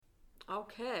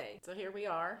Okay, So here we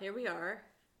are. here we are.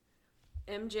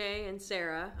 MJ and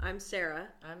Sarah. I'm Sarah.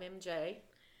 I'm MJ.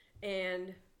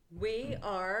 And we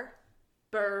are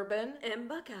Bourbon. M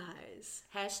Buckeyes.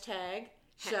 Hashtag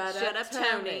Shut Shut up,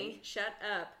 Tony. Shut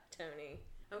up, Tony.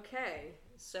 Okay,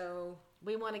 so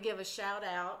We want to give a shout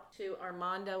out to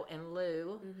Armando and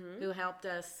Lou who helped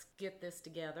us get this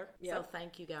together. Yep. So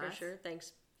thank you guys. for sure,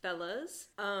 thanks, fellas.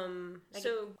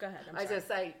 So Go ahead. I'm I was sorry. gonna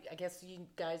say, I guess you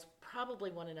guys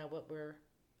probably want to know what we're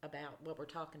about, what we're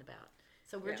talking about.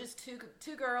 So we're Yeah. just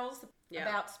two girls Yeah.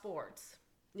 about sports.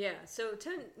 Yeah, so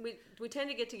we tend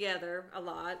to get together a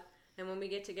lot, and when we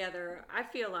get together, I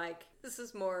feel like this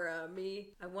is more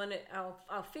me.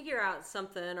 I'll figure out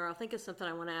something, or I'll think of something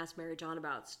I want to ask Mary John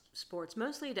about sports,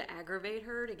 mostly to aggravate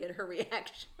her, to get her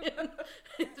reaction.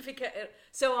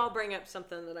 So I'll bring up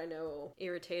something that I know will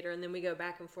irritate her, and then we go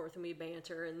back and forth and we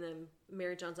banter, and then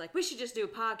Mary John's like, "We should just do a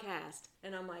podcast,"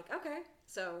 and I'm like, "Okay."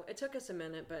 So it took us a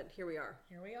minute, but here we are.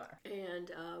 Here we are.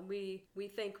 And we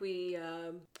think we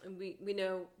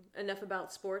know enough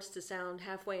about sports to sound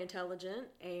halfway intelligent,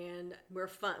 and we're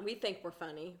fun. We think we're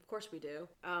funny. Of course we do.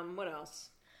 What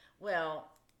else?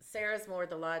 Well, Sarah's more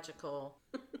the logical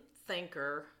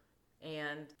thinker,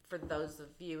 and for those of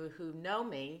you who know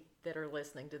me that are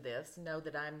listening to this, know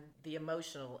that I'm the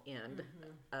emotional end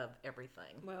of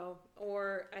everything. Well,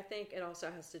 or I think it also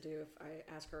has to do if I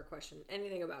ask her a question,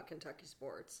 anything about Kentucky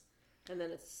sports, and then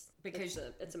it's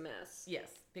a mess. Yes,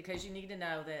 because you need to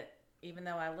know that even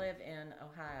though I live in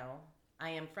Ohio, I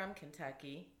am from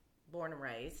Kentucky, born and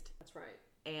raised, That's right.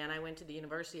 and I went to the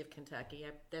University of Kentucky.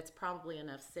 That's probably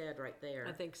enough said right there.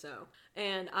 I think so.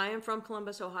 And I am from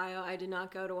Columbus, Ohio. I did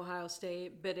not go to Ohio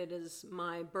State, but it is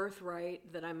my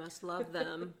birthright that I must love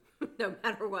them no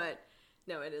matter what.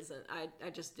 No, it isn't. I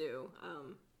just do.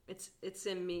 It's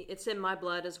in me. It's in my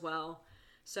blood as well.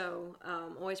 So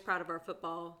always proud of our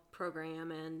football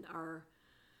program and our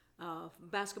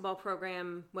basketball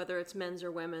program, whether it's men's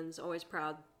or women's. Always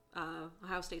proud.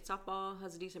 Ohio State softball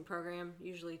has a decent program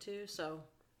usually too. So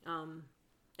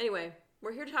anyway,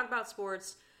 we're here to talk about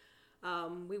sports.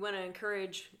 We want to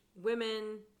encourage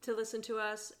women to listen to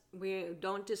us. We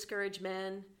don't discourage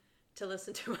men to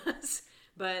listen to us,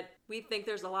 but we think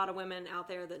there's a lot of women out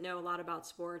there that know a lot about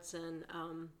sports and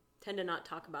tend to not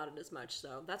talk about it as much.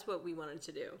 So that's what we wanted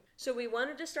to do. So we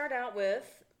wanted to start out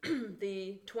with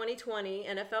the 2020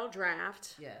 NFL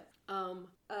draft. Yeah.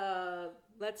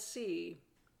 Let's see.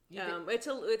 It's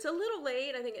a little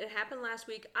late. I think it happened last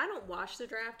week. I don't watch the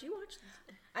draft. Do you watch?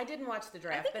 I didn't watch the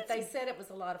draft, but they said it was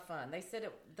a lot of fun. They said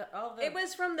It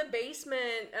was from the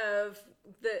basement of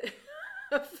the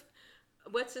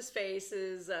what's his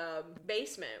face's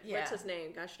basement. Yeah. What's his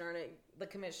name? Gosh darn it. the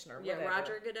commissioner. Yeah, whatever.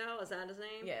 Roger Goodell. Is that his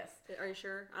name? Yes. Are you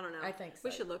sure? I don't know. I think so.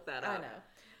 We should look that up. I know.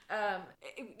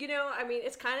 You know, I mean,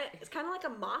 it's kind of like a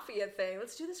mafia thing.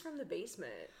 Let's do this from the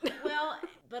basement. Well,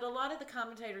 but a lot of the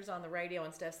commentators on the radio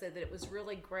and stuff said that it was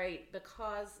really great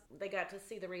because they got to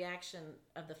see the reaction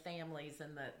of the families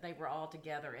and that they were all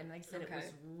together, and they said it was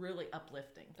really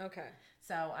uplifting. Okay.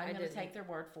 So I'm going to take their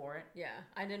word for it. Yeah,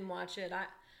 I didn't watch it.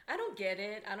 I don't get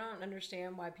it. I don't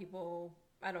understand why people.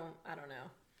 I don't know.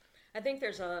 I think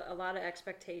there's a lot of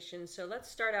expectations. So let's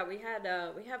start out. We have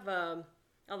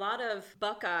a lot of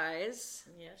Buckeyes.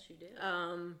 Yes, you did.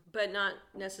 But not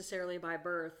necessarily by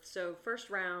birth. So first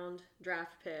round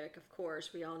draft pick, of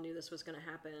course, we all knew this was going to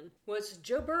happen, was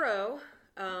Joe Burrow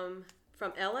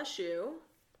from LSU,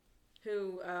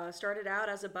 who started out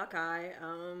as a Buckeye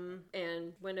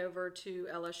and went over to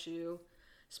LSU.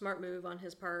 Smart move on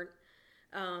his part.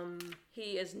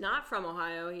 He is not from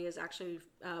Ohio. He is actually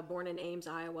born in Ames,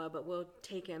 Iowa, but we'll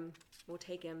take him. We'll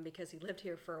take him because he lived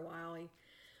here for a while. He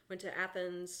went to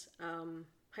Athens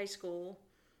High School.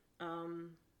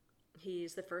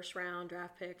 He's the first round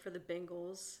draft pick for the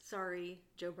Bengals. Sorry,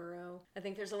 Joe Burrow. I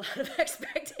think there's a lot of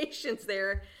expectations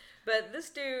there. But this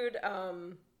dude,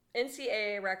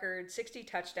 NCAA record, 60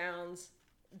 touchdowns.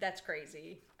 That's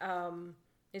crazy.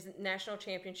 His national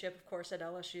championship, of course, at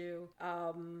LSU.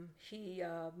 I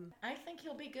think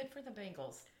he'll be good for the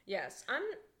Bengals. Yes, I'm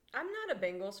not a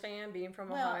Bengals fan. Being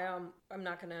from Ohio, I'm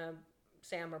not gonna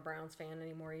say I'm a Browns fan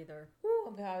anymore either. Woo,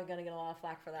 I'm probably gonna get a lot of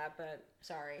flack for that, but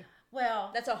sorry.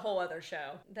 Well, That's a whole other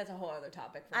show. That's a whole other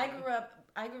topic for I me. grew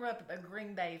up a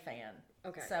Green Bay fan.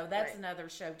 Okay, So that's great. another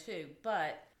show too.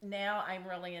 But now I'm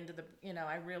really into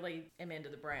I really am into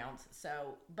the Browns.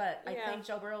 So, but I Yeah. think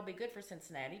Joe Burrow will be good for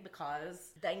Cincinnati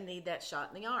because they need that shot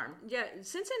in the arm. Yeah,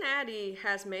 Cincinnati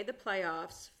has made the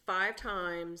playoffs 5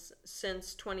 times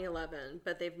since 2011,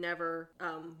 but they've never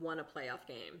won a playoff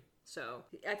game. So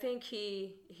I think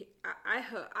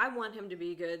I want him to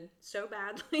be good so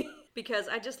badly. because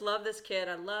I just love this kid.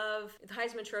 I love the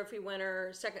Heisman Trophy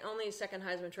winner, only second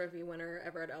Heisman Trophy winner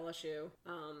ever at LSU.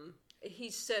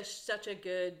 He's such a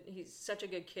good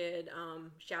kid.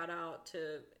 Shout out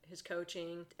to his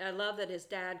coaching. I love that his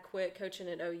dad quit coaching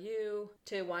at OU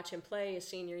to watch him play his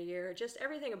senior year. Just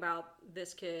everything about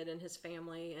this kid and his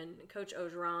family, and Coach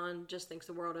Ogeron just thinks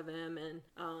the world of him. And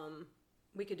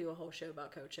we could do a whole show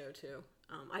about Coach O too.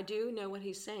 I do know what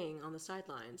he's saying on the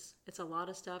sidelines. It's a lot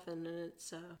of stuff, and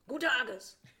it's go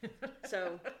Tigers.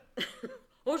 So.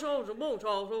 Go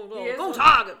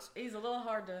Tigers! He's a little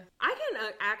hard to... I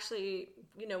can actually,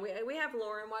 we have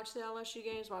Lauren watch the LSU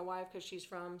games, my wife, because she's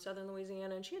from Southern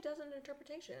Louisiana, and she does an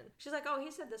interpretation. She's like, oh,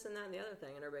 he said this and that and the other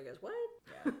thing, and everybody goes, what?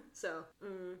 Yeah. So,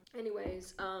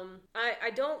 anyways,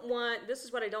 I don't want, this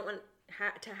is what I don't want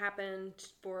to happen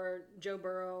for Joe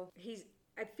Burrow.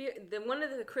 I feel that one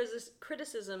of the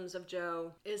criticisms of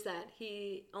Joe is that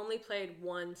he only played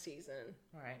one season.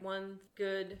 Right. One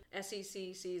good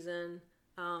SEC season.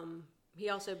 He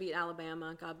also beat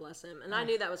Alabama, God bless him. And I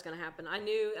knew that was going to happen. I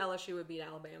knew LSU would beat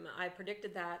Alabama. I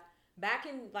predicted that back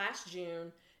in last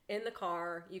June in the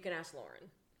car. You can ask Lauren.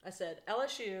 I said,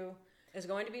 LSU is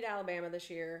going to beat Alabama this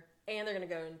year, and they're going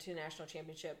to go into national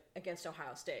championship against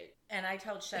Ohio State. And I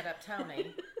told Shut Up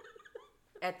Tony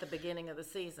at the beginning of the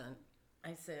season,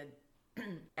 I said,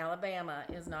 Alabama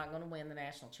is not going to win the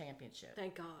national championship.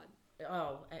 Thank God.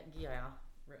 Oh, yeah.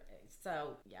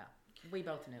 So, yeah. We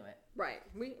both knew it. Right.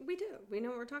 We do. We know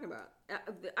what we're talking about.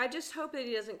 I just hope that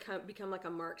he doesn't become like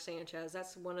a Mark Sanchez.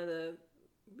 That's one of the,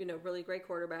 really great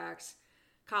quarterbacks,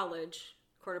 college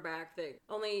quarterback that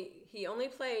he only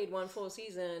played one full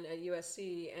season at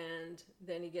USC, and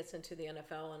then he gets into the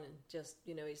NFL and just,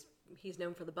 he's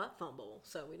known for the butt fumble.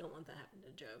 So we don't want that to happen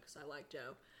to Joe, because I like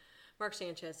Joe. Mark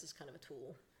Sanchez is kind of a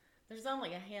tool. There's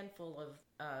only a handful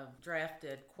of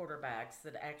drafted quarterbacks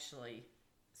that actually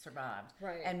survived.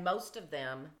 Right. And most of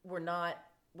them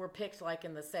were picked like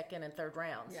in the second and third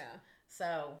rounds. Yeah.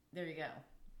 So there you go.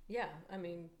 Yeah. I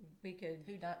mean, we could.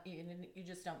 You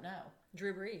just don't know.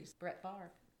 Drew Brees. Brett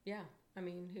Favre. Yeah. I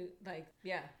mean,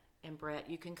 yeah. And Brett,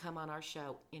 you can come on our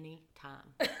show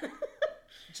anytime.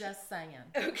 Just saying.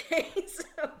 Okay.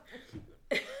 So.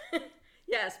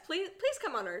 Yes, please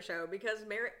come on our show, because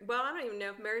I don't even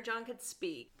know if Mary John could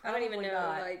speak. Probably I don't even know,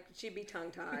 not. she'd be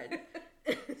tongue-tied.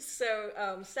 So,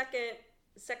 second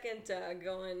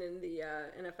going in the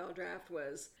NFL draft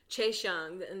was Chase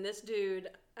Young, and this dude,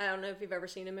 I don't know if you've ever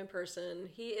seen him in person.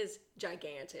 He is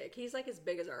gigantic. He's like as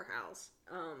big as our house.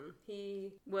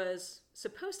 He was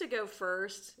supposed to go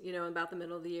first, in about the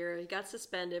middle of the year. He got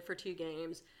suspended for 2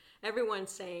 games. Everyone's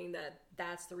saying that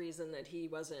that's the reason that he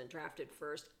wasn't drafted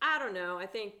first. I don't know. I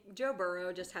think Joe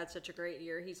Burrow just had such a great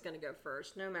year. He's going to go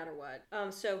first, no matter what.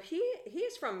 So he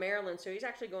is from Maryland, so he's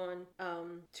actually going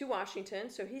to Washington.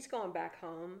 So he's going back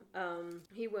home.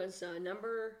 He was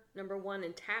number 1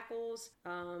 in tackles,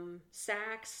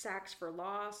 sacks for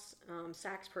loss,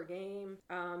 sacks per game,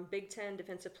 Big Ten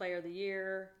Defensive Player of the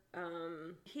Year.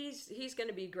 He's going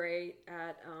to be great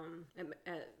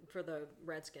for the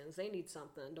Redskins. They need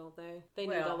something, don't they? They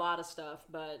need a lot of stuff,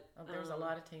 but there's a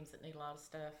lot of teams that need a lot of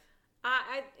stuff.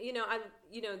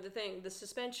 The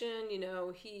suspension,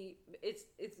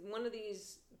 it's one of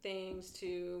these things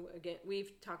to, again,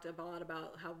 we've talked a lot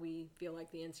about how we feel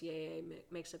like the NCAA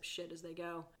makes up shit as they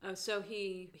go. So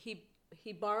he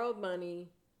borrowed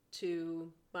money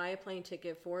to buy a plane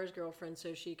ticket for his girlfriend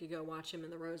so she could go watch him in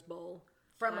the Rose Bowl.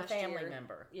 From a family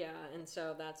member. Yeah, and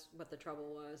so that's what the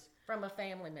trouble was. From a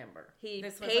family member. He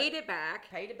paid it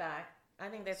back. Paid it back. I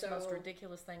think that's the most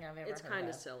ridiculous thing I've ever heard of. It's kind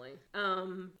of silly.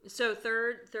 So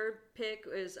third pick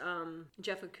is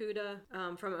Jeff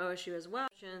Okudah from OSU as well.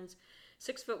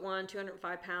 6'1",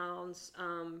 205 pounds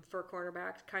for a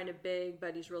cornerback. Kind of big,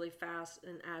 but he's really fast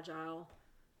and agile.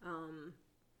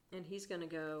 And he's going to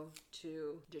go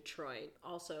to Detroit.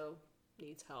 Also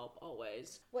needs help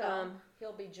always. Well,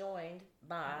 he'll be joined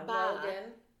by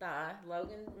Logan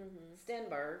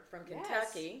Stenberg from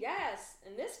Kentucky. Yes,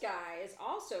 and this guy is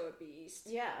also a beast.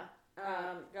 Yeah. Go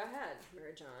ahead,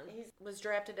 Mary John. He was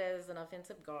drafted as an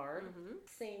offensive guard,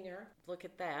 senior. Look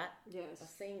at that. Yes, a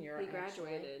senior. He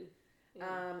graduated.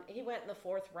 Yeah. He went in the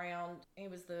 4th round. He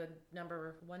was the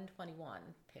number 121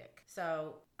 pick.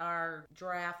 So our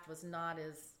draft was not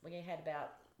as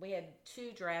we had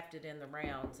 2 drafted in the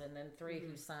rounds and then 3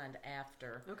 who signed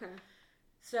after. Okay.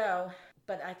 So,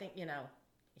 but I think,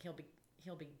 he'll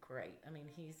be great. I mean,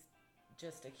 he's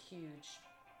just a huge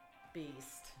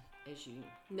beast, as you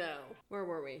know. Where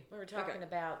were we? We were talking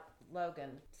about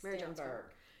Logan Stenberg.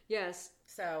 Yes.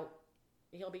 So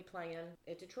he'll be playing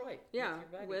at Detroit. Yeah,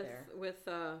 with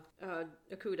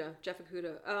Okudah, Jeff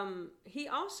Okudah. He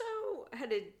also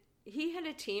he had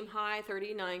a team high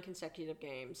 39 consecutive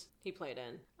games he played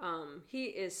in. He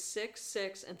is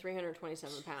 6'6" and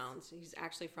 327 pounds. He's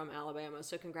actually from Alabama,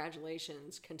 so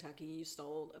congratulations, Kentucky. You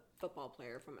stole a football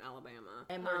player from Alabama.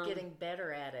 And we're getting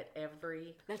better at it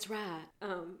every... That's right.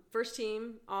 First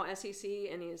team All SEC,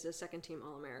 and he is a second team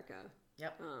All America.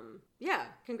 Yep. Yeah,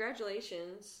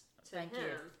 congratulations to Thank him. you.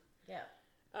 Yeah.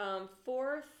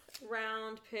 Fourth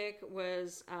round pick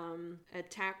was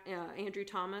Andrew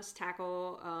Thomas,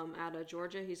 tackle out of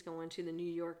Georgia. He's going to the New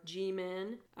York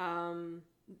G-Men.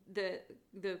 The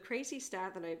crazy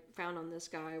stat that I found on this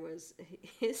guy was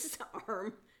his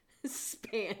arm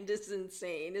span is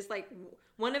insane. It's like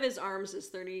one of his arms is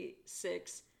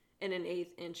 36 and an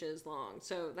eighth inches long.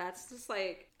 So that's just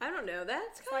like, I don't know.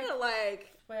 That's kind of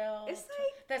like, well, it's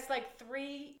like, that's like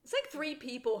three. It's like three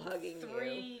people hugging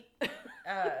three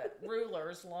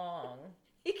rulers long.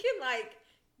 He can like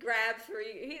grab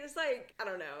three. He's like, I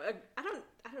don't know. I don't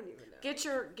even know. Get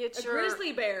your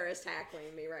grizzly bear is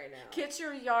tackling me right now. Get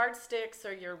your yardsticks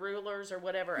or your rulers or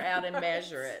whatever out and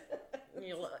measure it.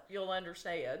 You'll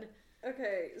understand.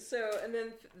 Okay, so and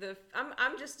then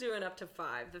I'm just doing up to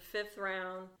 5. The 5th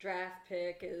round draft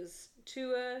pick is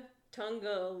Tua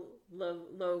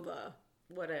Tagovailoa.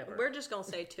 Whatever. We're just gonna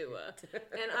say Tua.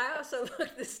 And I also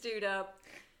looked this dude up.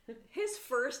 His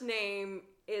first name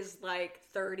is like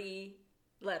 30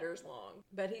 letters long,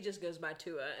 but he just goes by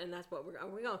Tua, and that's what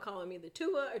we're gonna call him, either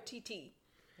Tua or TT.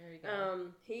 There you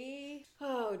go.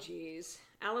 Oh geez,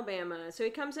 Alabama. So he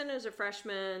comes in as a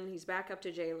freshman. He's back up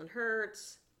to Jalen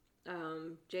Hurts.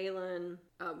 Jalen,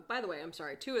 by the way, I'm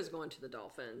sorry, Tua's going to the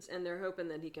Dolphins, and they're hoping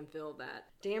that he can fill that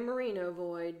Dan Marino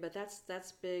void, but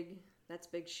that's big. That's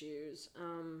big shoes.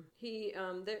 His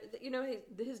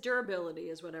durability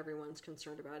is what everyone's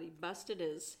concerned about. He busted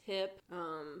his hip,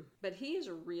 but he is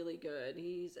really good.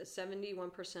 He's a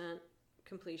 71%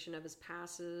 completion of his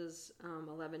passes,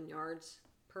 11 yards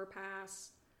per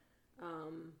pass.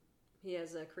 He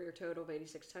has a career total of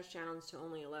 86 touchdowns to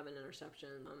only 11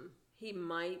 interceptions. He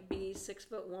might be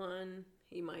 6'1".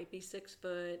 He might be 6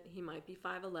 foot. He might be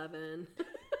 5'11".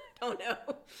 Don't know.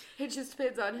 It just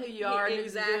depends on who you are and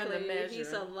who's doing the measuring.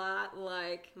 He's a lot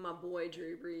like my boy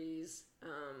Drew Brees.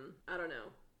 I don't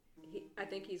know. I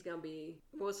think he's going to be...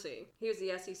 We'll see. He was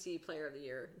the SEC Player of the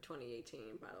Year in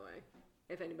 2018, by the way,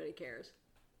 if anybody cares.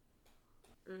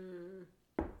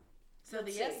 So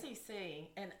the SEC,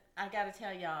 and I got to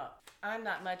tell y'all, I'm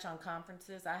not much on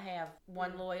conferences. I have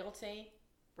one loyalty.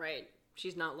 Right.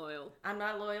 She's not loyal. I'm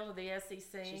not loyal to the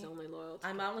SEC. She's only loyal to...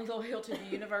 I'm only loyal to the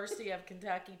University of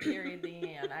Kentucky, period,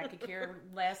 the end. I could care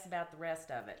less about the rest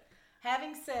of it.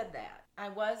 Having said that, I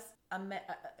was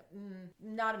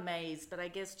not amazed, but I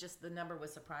guess just the number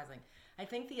was surprising. I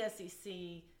think the SEC,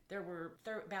 there were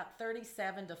about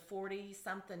 37 to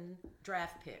 40-something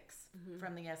draft picks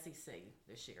from the SEC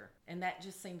this year. And that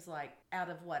just seems like out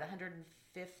of,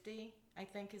 150, I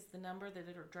think is the number that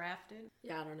are drafted?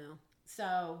 Yeah, I don't know.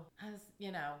 So,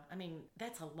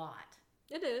 that's a lot.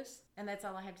 It is. And that's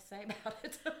all I have to say about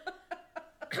it.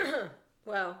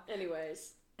 Well,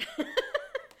 anyways.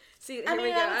 See, here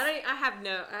we go. I have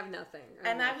nothing.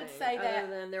 I would say that...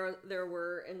 Other than there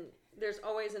were, and there's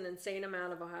always an insane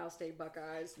amount of Ohio State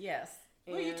Buckeyes. Yes.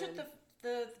 And well, you took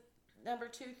the number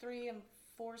 2, 3, and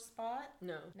 4 spot?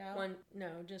 No.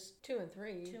 Just 2 and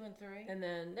 3. 2 and 3. And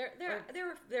then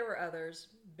there were others,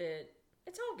 but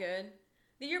it's all good.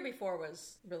 The year before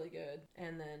was really good,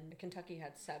 and then Kentucky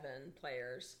had 7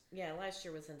 players. Yeah, last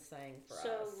year was insane for us.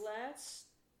 So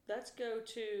let's go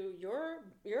to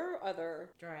your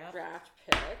other draft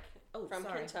pick from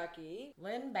Kentucky.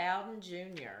 Lynn Bowden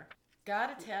Jr.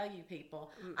 Gotta tell you,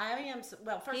 people,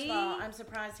 first of all, I'm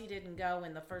surprised he didn't go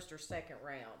in the first or second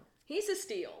round. He's a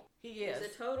steal. He is.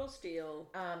 He's a total steal.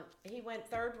 He went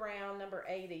 3rd round, number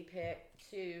 80 pick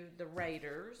to the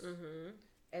Raiders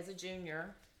as a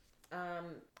junior. Yeah,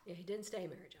 he didn't stay,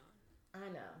 Mary John. I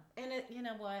know. And you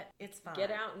know what? It's fine.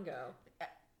 Get out and go.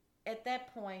 At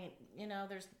that point,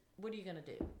 what are you going to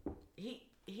do?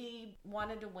 He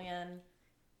wanted to win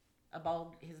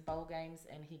his bowl games,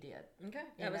 and he did. Okay.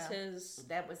 That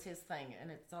was his thing,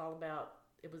 and it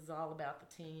was all about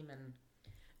the team. And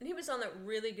he was on that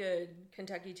really good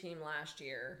Kentucky team last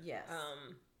year. Yes.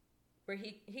 Where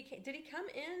did he come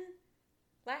in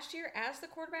last year as the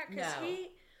quarterback? No.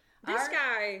 This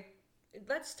guy,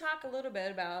 let's talk a little bit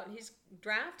about, he's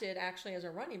drafted actually as a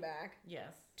running back.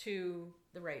 Yes. To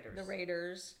the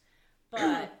Raiders.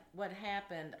 But what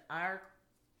happened, our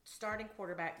starting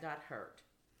quarterback got hurt.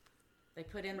 They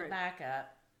put in the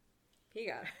backup. He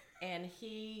got it. And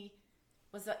he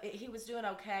was doing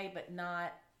okay, but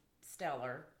not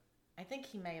stellar. I think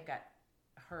he may have got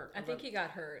hurt. I think he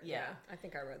got hurt. Yeah. I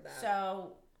think I read that.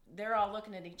 So they're all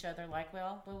looking at each other like,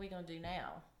 well, what are we going to do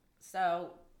now?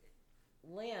 So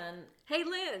Lynn, hey,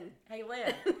 Lynn,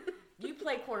 you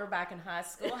played quarterback in high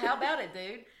school. How about it,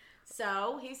 dude?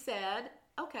 So he said,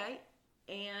 okay.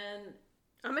 And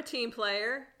I'm a team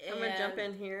player. I'm going to jump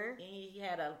in here. He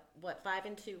had a,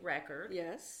 5-2 record.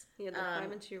 Yes. He had the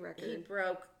 5-2 record. He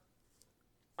broke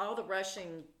all the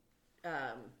rushing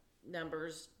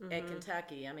numbers at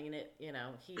Kentucky. I mean,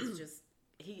 he's just,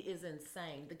 he is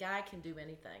insane. The guy can do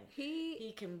anything.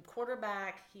 He can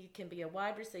quarterback. He can be a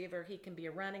wide receiver. He can be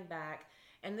a running back.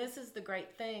 And this is the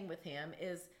great thing with him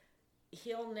is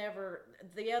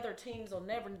the other teams will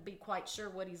never be quite sure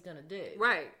what he's going to do.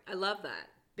 Right. I love that.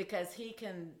 Because he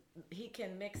can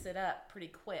mix it up pretty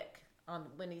quick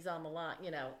when he's on the line,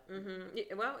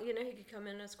 Mm-hmm. Well, he could come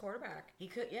in as quarterback. He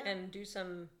could, yeah. And do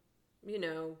some,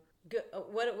 good,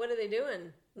 what are they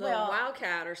doing?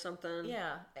 Wildcat or something.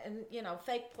 Yeah. And,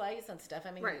 fake plays and stuff.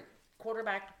 I mean, right.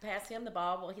 Quarterback pass him the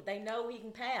ball. Well, they know he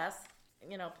can pass,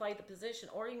 play the position,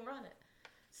 or he can run it.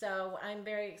 So I'm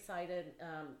very excited.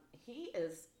 He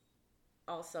is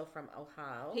also from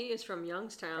Ohio. He is from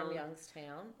Youngstown.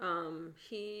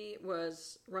 He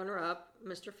was runner-up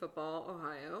Mr. Football,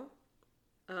 Ohio.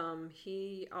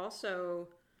 He also,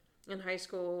 in high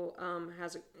school,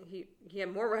 he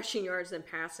had more rushing yards than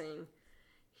passing.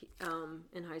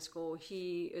 In high school,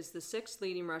 he is the 6th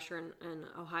leading rusher in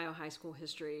Ohio high school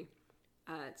history.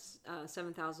 It's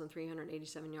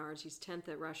 7,387 yards. He's 10th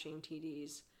at rushing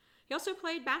TDs. He also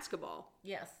played basketball.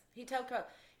 Yes. He told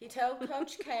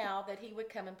Coach Cal that he would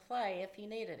come and play if he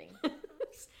needed him.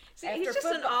 See, he's just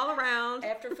an all-around.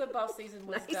 After football season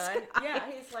was nice done. guy. Yeah,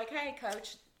 he's like, hey,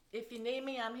 Coach, if you need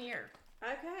me, I'm here.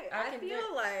 Okay. I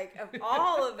feel like of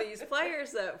all of these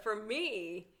players, though, for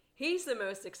me, he's the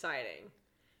most exciting.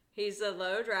 He's a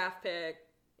low draft pick.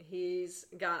 He's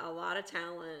got a lot of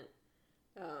talent.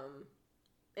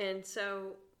 And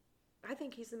so I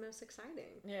think he's the most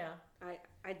exciting. Yeah.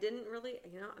 I didn't really,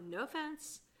 no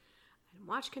offense. I didn't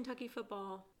watch Kentucky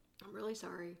football. I'm really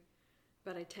sorry.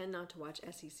 But I tend not to watch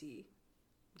SEC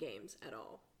games at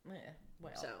all. Yeah.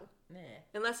 Well. So, yeah.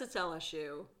 Unless it's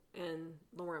LSU and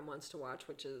Lauren wants to watch,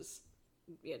 which is,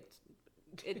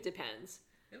 it depends.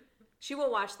 She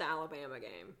will watch the Alabama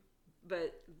game.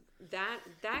 But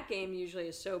that game usually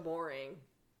is so boring.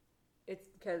 It's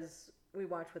because we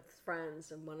watch with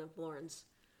friends, and one of Lauren's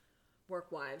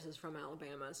work wives is from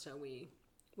Alabama, so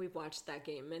we've watched that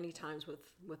game many times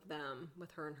with them,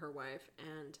 with her and her wife,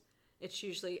 and it's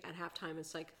usually at halftime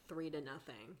it's like 3-0.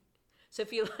 So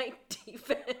if you like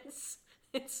defense,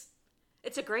 it's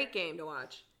a great game to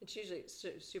watch. It's usually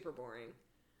super boring.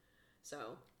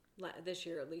 So this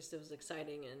year at least it was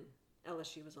exciting, and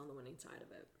LSU was on the winning side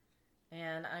of it.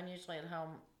 And I'm usually at home.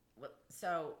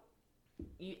 So,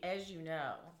 as you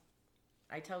know,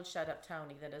 I told Shut Up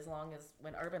Tony that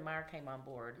when Urban Meyer came on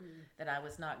board, that I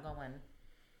was not going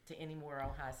to any more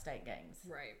Ohio State games.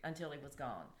 Right. Until he was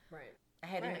gone. Right.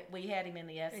 We had him in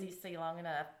the SEC long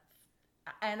enough.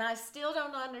 And I still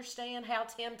don't understand how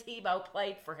Tim Tebow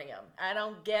played for him. I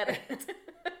don't get it.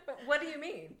 What do you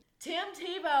mean? Tim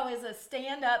Tebow is a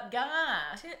stand-up guy.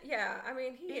 Yeah, I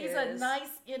mean, he's a nice,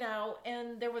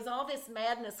 and there was all this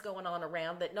madness going on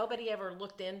around that nobody ever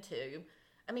looked into.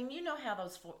 I mean, you know how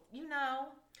those,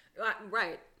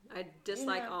 Right. I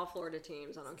dislike all Florida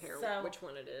teams. I don't care which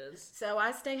one it is. So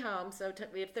I stay home. So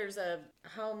if there's a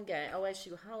home game,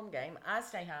 OSU home game, I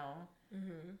stay home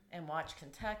and watch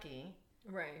Kentucky.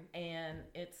 Right. And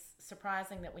it's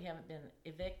surprising that we haven't been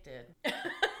evicted.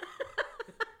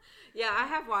 Yeah, I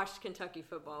have watched Kentucky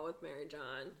football with Mary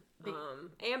John,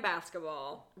 and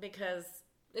basketball. Because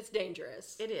it's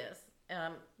dangerous. It is.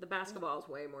 The basketball is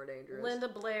way more dangerous. Linda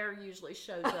Blair usually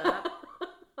shows up.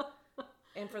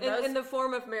 And for those in the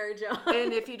form of Mary John.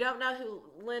 And if you don't know who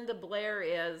Linda Blair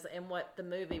is and what the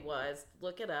movie was,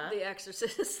 look it up. The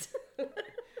Exorcist.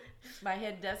 My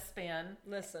head does spin.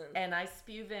 Listen. And I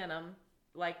spew venom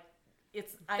like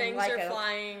things are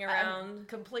flying around. I'm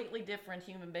completely different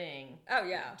human being. Oh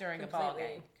yeah, during a ball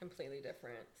game, completely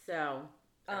different. So,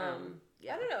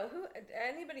 yeah. I don't know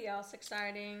anybody else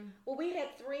exciting. Well, we had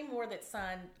 3 more that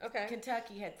signed. Okay,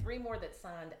 Kentucky had 3 more that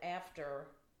signed after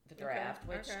the draft,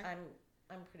 which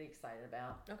I'm pretty excited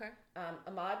about. Okay,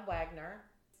 Ahmad Wagner,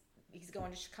 he's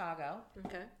going to Chicago.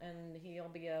 Okay, and he'll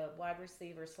be a wide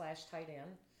receiver / tight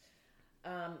end.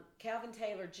 Calvin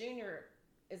Taylor Jr.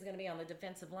 is going to be on the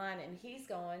defensive line, and he's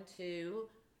going to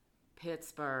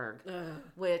Pittsburgh,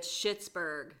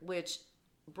 which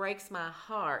breaks my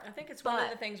heart. I think it's one of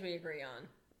the things we agree on.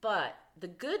 But the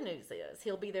good news is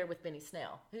he'll be there with Benny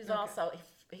Snell, who's also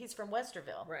he's from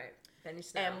Westerville, right? Benny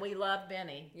Snell. And we love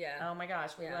Benny. Yeah. Oh my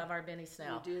gosh, we love our Benny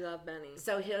Snell. We do love Benny.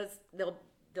 So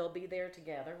they'll be there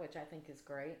together, which I think is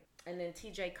great. And then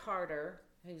TJ Carter,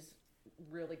 who's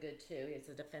really good too, he's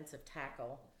a defensive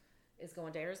tackle, is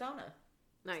going to Arizona.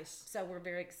 Nice. So we're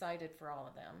very excited for all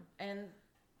of them. And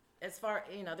as far,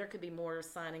 there could be more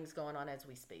signings going on as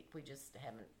we speak. We just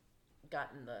haven't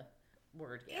gotten the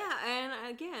word yet. Yeah, and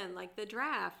again, like the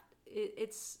draft,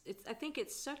 it's I think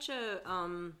it's such a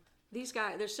these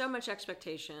guys. There's so much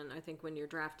expectation. I think when you're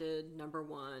drafted number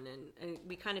one, and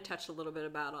we kind of touched a little bit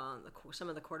about some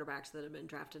of the quarterbacks that have been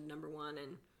drafted number one,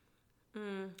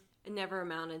 and it never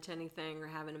amounted to anything or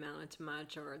haven't amounted to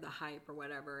much or the hype or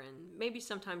whatever. And maybe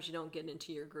sometimes you don't get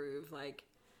into your groove like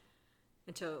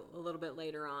until a little bit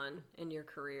later on in your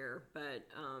career, but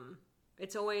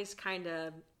it's always kind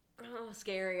of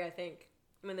scary, I think,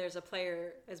 when there's a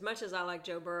player. As much as I like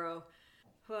Joe Burrow,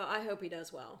 well, I hope he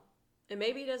does well. And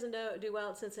maybe he doesn't do well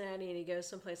at Cincinnati and he goes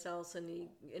someplace else and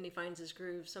he finds his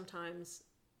groove. Sometimes,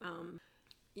 I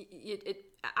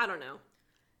don't know.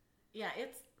 Yeah,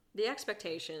 The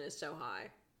expectation is so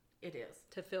high. It is.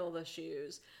 To fill the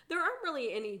shoes. There aren't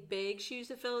really any big shoes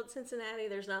to fill at Cincinnati.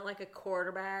 There's not like a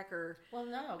quarterback or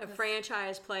a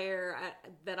franchise player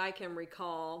that I can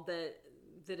recall that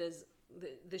is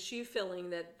the shoe filling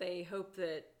that they hope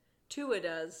that Tua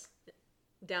does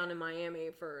down in Miami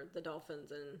for the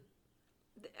Dolphins. And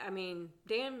I mean,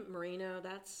 Dan Marino,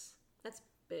 that's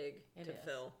big to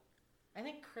fill. I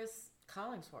think Chris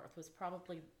Collinsworth was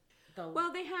probably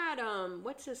Well, they had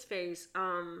what's his face? He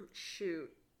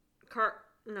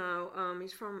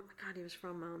was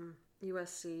from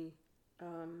USC.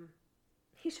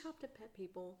 He shopped at Pet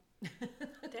People.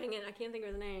 Dang it, I can't think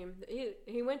of the name. He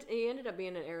ended up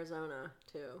being in Arizona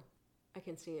too. I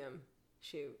can see him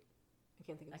shoot. I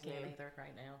can't think of his name. I can't either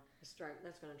right now. That's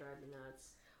going to drive me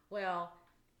nuts. Well,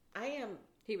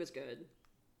 He was good,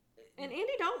 and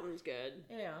Andy Dalton's good.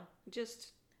 Yeah.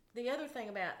 Just the other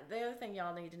thing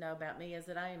y'all need to know about me is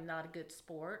that I am not a good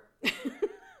sport.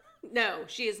 No,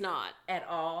 she is not at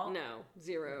all. No,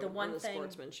 zero. The one thing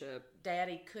sportsmanship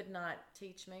Daddy could not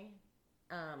teach me,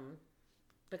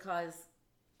 because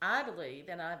I believe,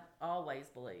 and I've always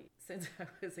believed since I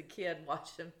was a kid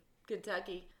watching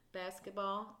Kentucky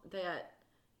basketball, that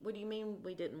what do you mean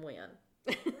we didn't win?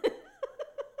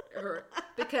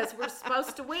 Because we're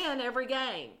supposed to win every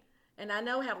game. And I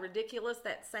know how ridiculous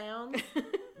that sounds,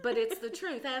 but it's the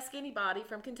truth. Ask anybody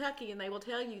from Kentucky and they will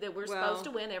tell you that we're supposed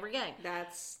to win every game.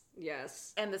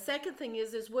 Yes. And the second thing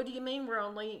is what do you mean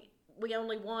we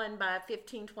only won by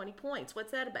 15, 20 points?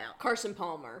 What's that about? Carson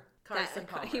Palmer. Palmer.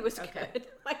 He was good.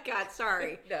 My God,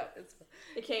 sorry. No.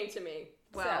 It came to me.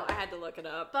 Well, I had to look it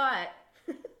up. But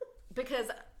because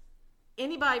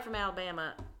anybody from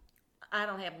Alabama, I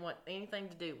don't have anything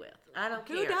to do with. I don't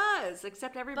care. Who does?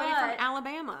 Except everybody from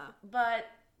Alabama. But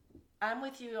I'm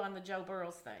with you on the Joe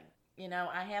Burrows thing.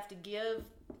 I have to give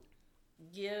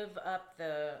up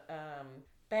the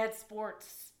bad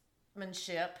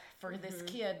sportsmanship for this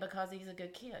kid because he's a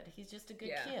good kid. He's just a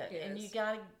good kid. And you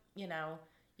gotta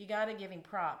give him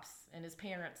props and his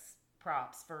parents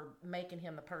props for making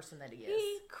him the person that he is.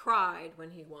 He cried when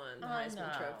he won the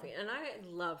Heisman Trophy. And I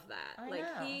love that.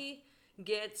 He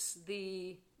gets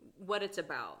what it's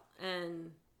about.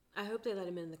 And I hope they let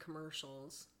him in the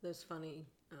commercials. Those funny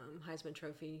Heisman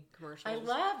Trophy commercials. I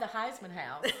love the Heisman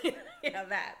House. Yeah,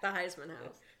 the Heisman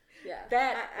House. Yeah,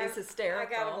 that is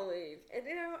hysterical. I gotta believe, and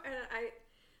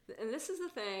and this is the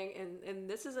thing, and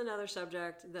this is another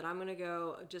subject that I'm gonna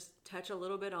go just touch a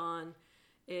little bit on.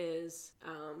 Is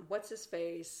what's his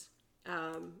face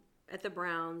at the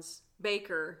Browns?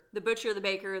 Baker, the butcher, the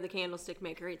baker, the candlestick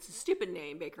maker. It's a stupid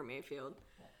name, Baker Mayfield.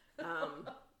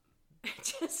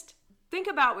 Just think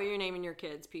about what you're naming your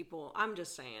kids, people. I'm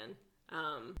just saying.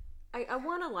 I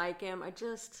want to like him. I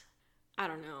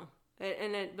don't know.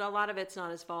 And a lot of it's not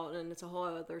his fault, and it's a whole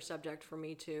other subject for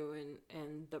me too,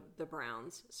 and the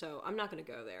Browns. So I'm not going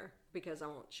to go there because I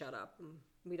won't shut up.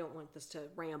 We don't want this to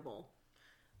ramble.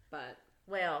 But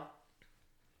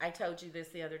I told you this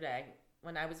the other day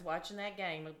when I was watching that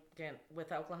game again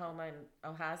with Oklahoma and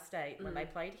Ohio State when they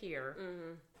played here,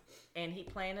 and he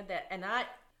planted that, and I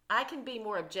can be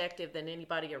more objective than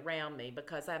anybody around me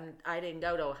because I didn't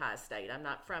go to Ohio State. I'm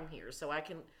not from here, so I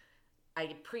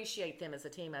appreciate them as a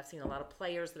team. I've seen a lot of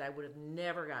players that I would have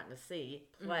never gotten to see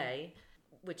play,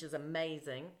 which is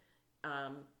amazing.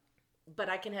 But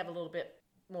I can have a little bit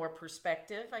more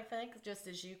perspective, I think, just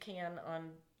as you can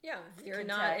on you're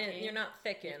Kentucky. not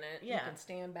thick in it. Yeah. You can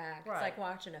stand back. Right. It's like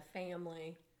watching a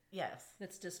family. Yes.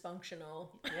 That's dysfunctional.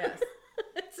 Yes.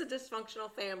 It's a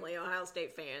dysfunctional family, Ohio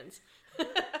State fans.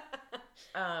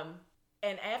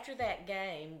 And after that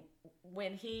game,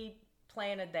 when he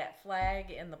planted that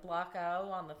flag in the block O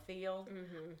on the field,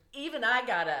 even I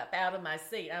got up out of my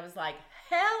seat. I was like,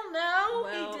 hell no,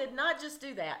 Well, he did not just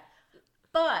do that.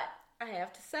 But I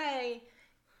have to say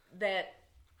that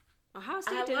Ohio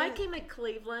State I didn't. like him at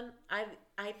Cleveland.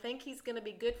 I think he's going to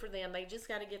be good for them. They just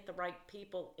got to get the right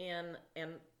people in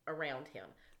and around him.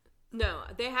 No,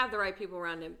 they have the right people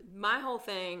around him. My whole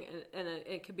thing, and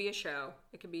it could be a show.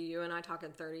 It could be you and I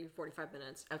talking 30, 45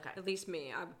 minutes. Okay. At least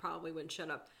me. I probably wouldn't shut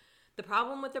up. The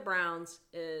problem with the Browns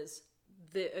is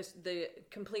the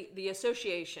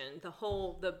association,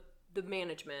 the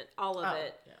management, all of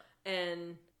it. Yeah.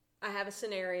 And I have a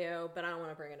scenario, but I don't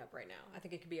want to bring it up right now. I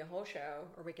think it could be a whole show,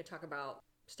 or we could talk about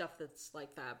stuff that's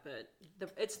like that. But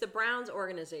it's the Browns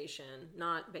organization,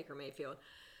 not Baker Mayfield.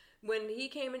 When he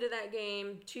came into that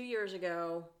game 2 years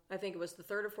ago, I think it was the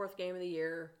third or fourth game of the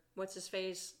year. What's his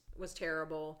face was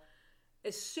terrible.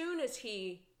 As soon as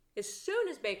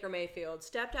Baker Mayfield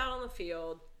stepped out on the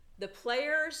field, the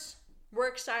players were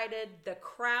excited. The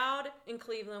crowd in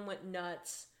Cleveland went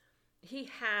nuts. He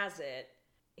has it.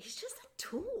 He's just a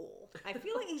tool. I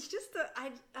feel like he's just I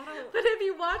don't. But have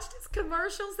you watched his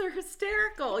commercials? They're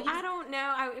hysterical. I don't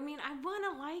know. I mean, I want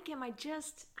to like him. I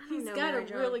don't He's know. got Mary a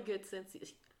Jo. really good sense.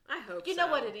 I hope You so.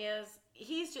 know what it is?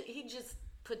 He just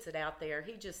puts it out there.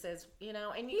 He just says,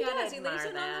 and you He gotta does. He admire lays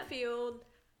it that. on the field,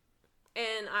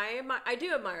 and I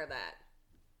do admire that.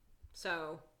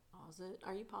 So pause it.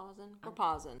 Are you pausing? We're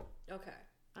pausing. Okay.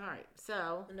 All right,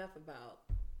 so Enough about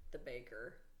the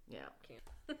Baker. yeah,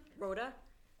 Rhoda.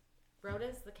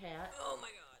 Rhoda's the cat, Oh my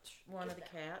gosh. one of the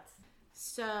cats.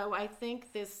 So I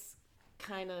think this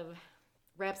kind of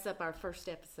wraps up our first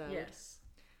episode. Yes.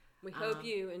 We hope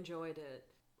you enjoyed it.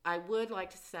 I would like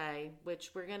to say,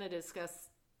 which we're going to discuss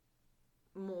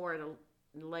more at a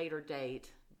later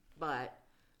date, but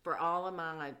for all of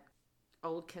my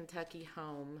old Kentucky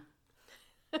home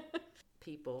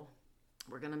people,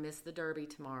 we're going to miss the Derby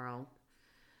tomorrow.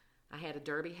 I had a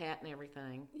Derby hat and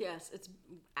everything. Yes, it's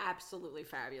absolutely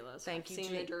fabulous. Thank I've you,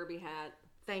 seen the Derby hat.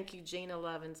 Thank you, Gina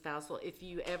Lovins-Fausel. If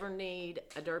you ever need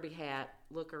a Derby hat,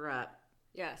 look her up.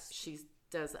 Yes. She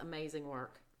does amazing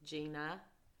work. Gina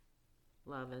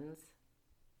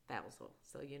Lovins-Fausel,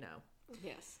 so you know.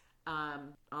 Yes.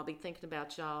 I'll be thinking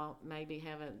about y'all. Maybe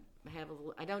have a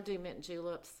little. I don't do mint and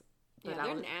juleps. But Yeah,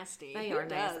 they're I'll- nasty. They Who are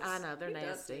nasty. does? I know they're Who does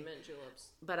nasty. do mint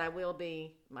juleps? But I will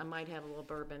be. I might have a little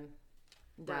bourbon,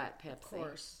 Diet Pepsi. Of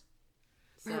course.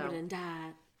 So, Bourbon and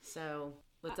diet. so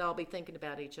let's all be thinking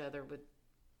about each other.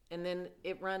 And then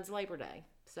it runs Labor Day.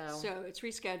 So it's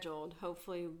rescheduled.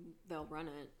 Hopefully they'll run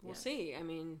it. We'll Yes. see. I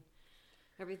mean,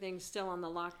 everything's still on the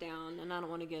lockdown, and I don't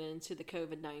want to get into the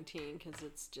COVID-19 because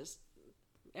it's just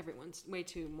everyone's way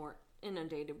too more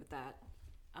inundated with that.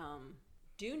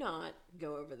 Do not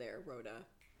go over there, Rhoda.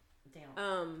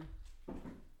 down.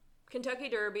 Kentucky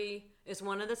Derby is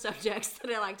one of the subjects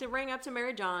that I like to bring up to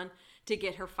Mary John to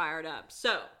get her fired up.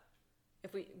 So,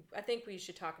 I think we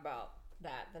should talk about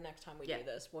that the next time we do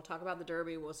this. We'll talk about the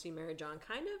Derby. We'll see Mary John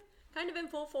kind of in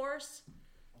full force,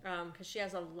 because she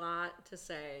has a lot to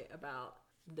say about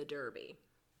the Derby.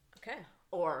 Okay.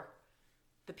 Or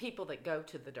the people that go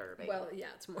to the Derby. Well, yeah,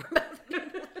 it's more about the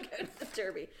people that go to the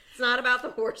Derby. It's not about the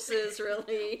horses,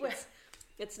 really.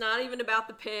 It's not even about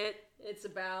the pit. It's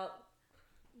about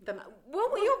we'll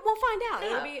find out. Yeah.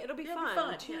 It'll be It'll fun. be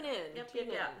fun. Tune Yeah. in. Yep,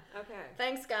 Tune yep, in. Okay.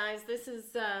 Thanks, guys. This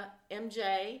is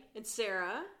MJ, It's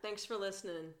Sarah. Thanks for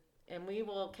listening. and we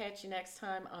will catch you next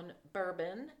time on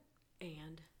Bourbon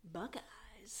And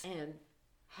Buckeyes. and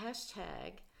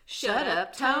hashtag Shut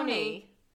up, Tony.